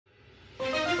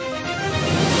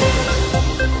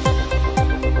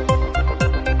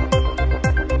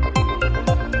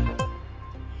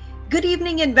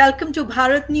morning and welcome to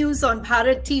Bharat News on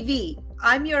Bharat TV.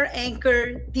 I'm your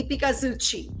anchor, Deepika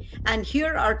Zutshi, and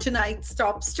here are tonight's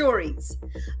top stories.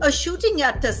 A shooting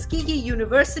at Tuskegee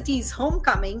University's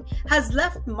homecoming has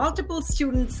left multiple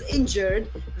students injured,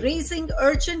 raising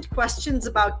urgent questions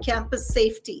about campus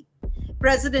safety.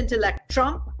 President-elect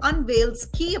Trump unveils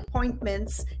key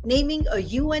appointments, naming a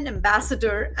UN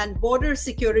ambassador and border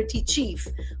security chief,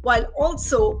 while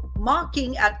also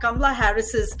mocking at Kamala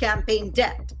Harris's campaign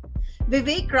debt.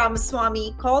 Vivek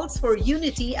Ramaswamy calls for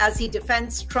unity as he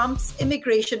defends Trump's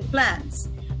immigration plans,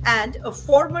 and a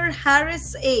former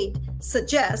Harris aide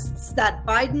suggests that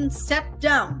Biden step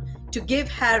down to give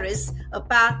Harris a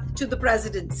path to the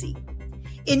presidency.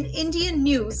 In Indian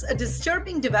news, a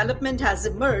disturbing development has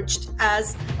emerged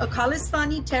as a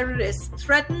Khalistani terrorist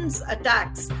threatens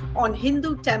attacks on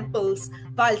Hindu temples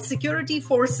while security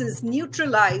forces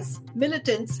neutralize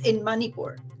militants in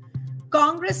Manipur.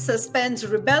 Congress suspends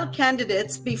rebel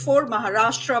candidates before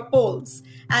Maharashtra polls,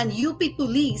 and UP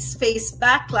police face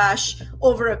backlash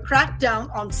over a crackdown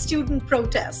on student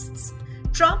protests.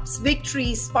 Trump's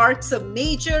victory sparks a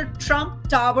major Trump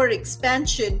Tower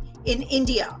expansion in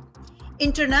India.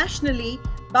 Internationally,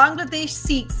 Bangladesh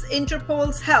seeks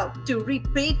Interpol's help to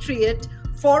repatriate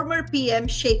former PM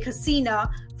Sheikh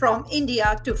Hasina from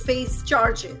India to face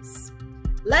charges.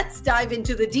 Let's dive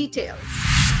into the details.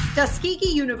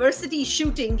 Tuskegee University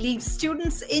shooting leaves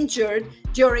students injured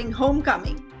during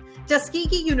homecoming.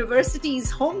 Tuskegee University's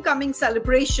homecoming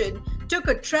celebration took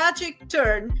a tragic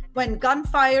turn when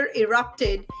gunfire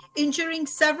erupted, injuring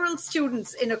several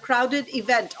students in a crowded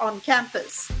event on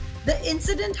campus. The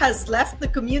incident has left the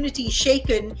community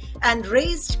shaken and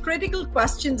raised critical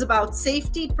questions about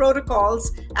safety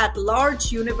protocols at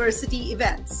large university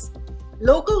events.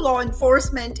 Local law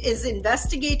enforcement is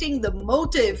investigating the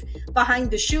motive behind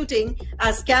the shooting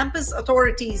as campus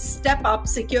authorities step up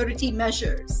security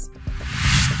measures.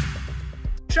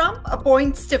 Trump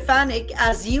appoints Stefanik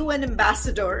as UN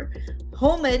ambassador,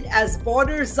 Homan as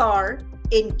border czar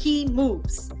in key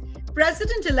moves.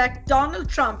 President-elect Donald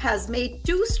Trump has made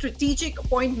two strategic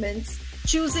appointments,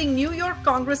 choosing New York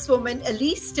Congresswoman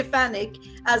Elise Stefanik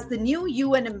as the new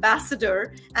UN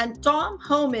ambassador and Tom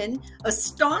Homan, a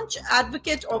staunch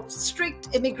advocate of strict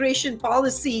immigration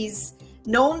policies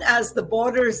known as the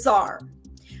border czar.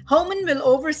 Homan will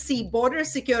oversee border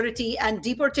security and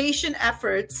deportation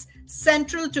efforts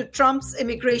central to Trump's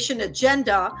immigration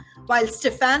agenda, while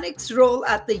Stefanik's role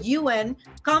at the UN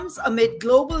comes amid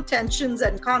global tensions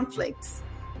and conflicts.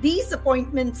 These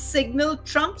appointments signal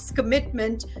Trump's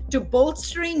commitment to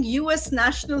bolstering U.S.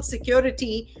 national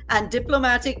security and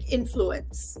diplomatic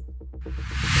influence.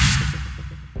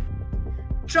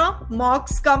 Trump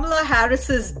mocks Kamala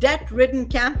Harris's debt-ridden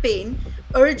campaign,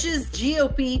 urges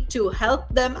GOP to help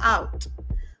them out.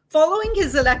 Following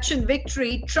his election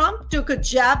victory, Trump took a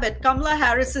jab at Kamala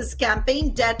Harris's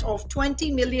campaign debt of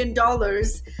 $20 million,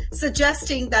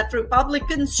 suggesting that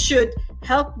Republicans should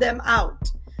help them out.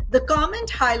 The comment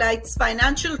highlights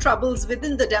financial troubles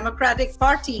within the Democratic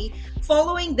Party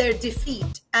following their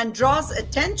defeat and draws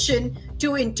attention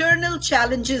to internal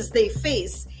challenges they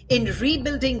face in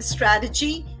rebuilding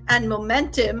strategy and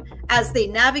momentum as they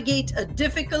navigate a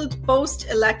difficult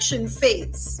post-election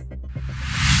phase.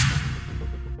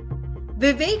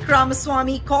 Vivek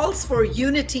Ramaswamy calls for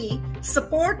unity,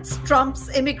 supports Trump's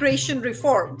immigration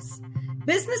reforms.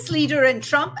 Business leader and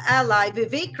Trump ally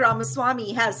Vivek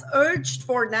Ramaswamy has urged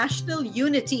for national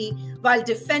unity while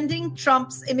defending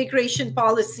Trump's immigration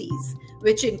policies,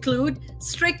 which include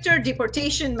stricter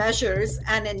deportation measures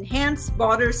and enhanced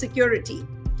border security.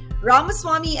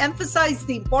 Ramaswamy emphasized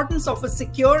the importance of a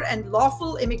secure and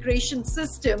lawful immigration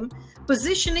system,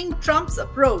 positioning Trump's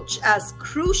approach as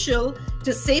crucial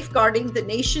to safeguarding the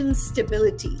nation's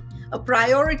stability, a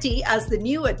priority as the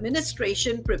new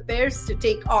administration prepares to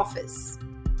take office.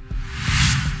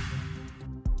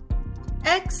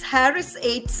 Ex-Harris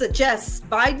aide suggests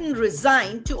Biden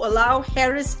resign to allow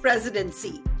Harris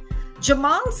presidency.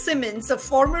 Jamal Simmons, a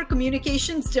former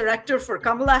communications director for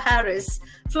Kamala Harris,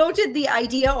 floated the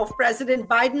idea of President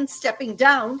Biden stepping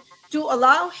down to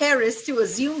allow Harris to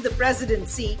assume the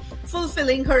presidency,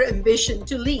 fulfilling her ambition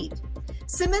to lead.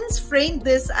 Simmons framed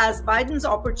this as Biden's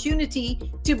opportunity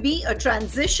to be a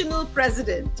transitional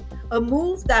president, a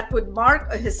move that would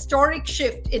mark a historic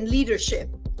shift in leadership.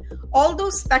 Although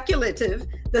speculative,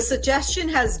 the suggestion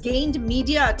has gained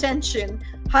media attention,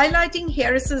 highlighting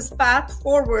Harris's path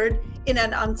forward in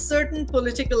an uncertain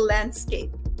political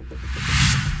landscape.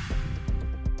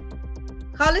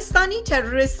 Khalistani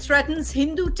terrorist threatens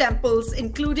Hindu temples,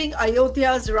 including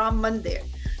Ayodhya's Ram Mandir.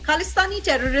 Khalistani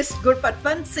terrorist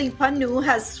Gurpatwant Singh Pannu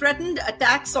has threatened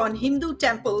attacks on Hindu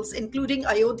temples, including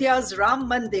Ayodhya's Ram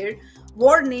Mandir,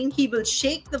 warning he will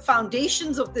shake the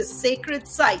foundations of this sacred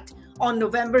site on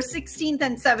November 16th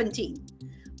and 17th.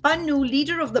 Pannu,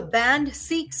 leader of the banned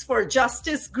Sikhs for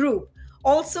Justice group,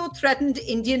 also threatened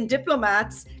Indian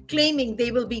diplomats, claiming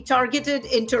they will be targeted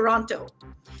in Toronto.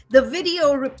 The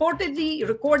video, reportedly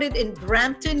recorded in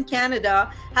Brampton,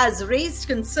 Canada, has raised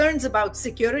concerns about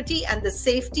security and the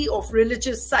safety of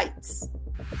religious sites.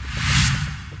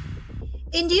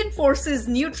 Indian forces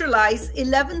neutralize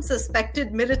 11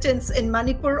 suspected militants in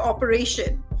Manipur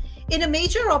operation. In a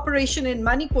major operation in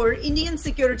Manipur, Indian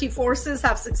security forces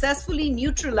have successfully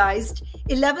neutralized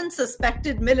 11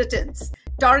 suspected militants,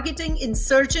 targeting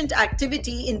insurgent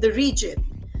activity in the region.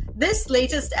 This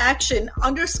latest action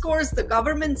underscores the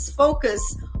government's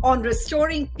focus on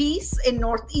restoring peace in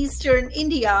northeastern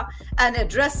India and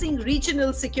addressing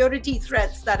regional security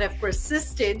threats that have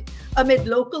persisted amid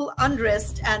local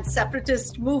unrest and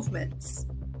separatist movements.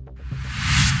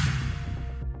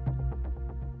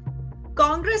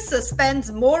 Congress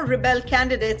suspends more rebel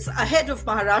candidates ahead of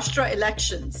Maharashtra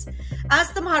elections.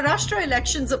 As the Maharashtra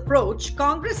elections approach,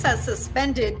 Congress has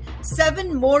suspended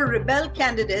 7 more rebel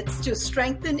candidates to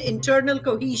strengthen internal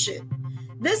cohesion.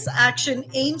 This action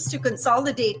aims to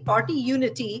consolidate party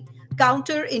unity,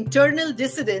 counter internal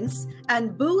dissidents,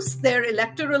 and boost their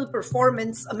electoral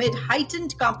performance amid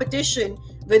heightened competition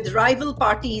with rival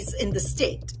parties in the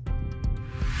state.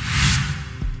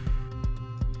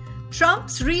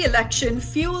 Trump's re-election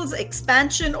fuels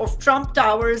expansion of Trump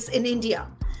Towers in India.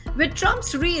 With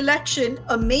Trump's re-election,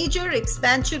 a major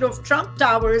expansion of Trump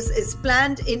Towers is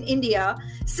planned in India,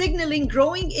 signaling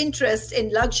growing interest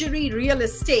in luxury real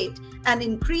estate and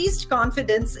increased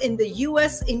confidence in the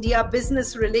US-India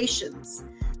business relations.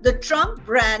 The Trump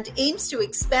brand aims to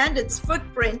expand its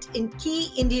footprint in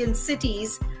key Indian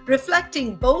cities,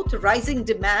 reflecting both rising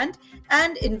demand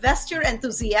and investor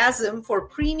enthusiasm for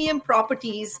premium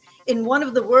properties in one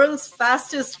of the world's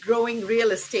fastest growing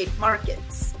real estate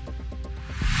markets.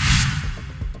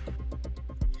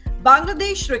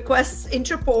 Bangladesh requests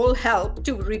Interpol help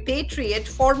to repatriate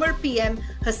former PM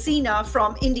Hasina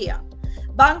from India.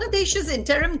 Bangladesh's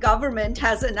interim government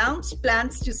has announced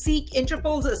plans to seek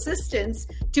Interpol's assistance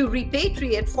to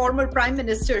repatriate former Prime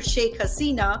Minister Sheikh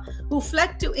Hasina, who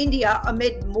fled to India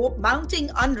amid mounting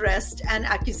unrest and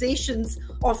accusations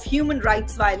of human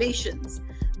rights violations.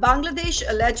 Bangladesh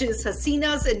alleges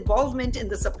Hasina's involvement in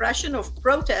the suppression of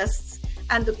protests,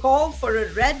 and the call for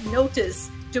a red notice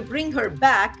to bring her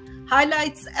back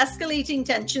highlights escalating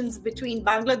tensions between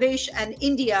Bangladesh and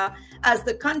India as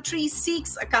the country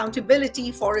seeks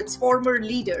accountability for its former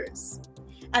leaders.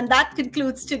 And that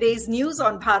concludes today's news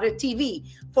on Bharat TV.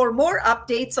 For more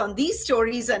updates on these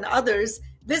stories and others,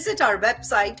 visit our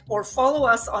website or follow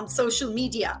us on social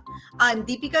media. I'm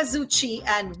Deepika Zutshi,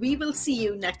 and we will see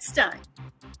you next time.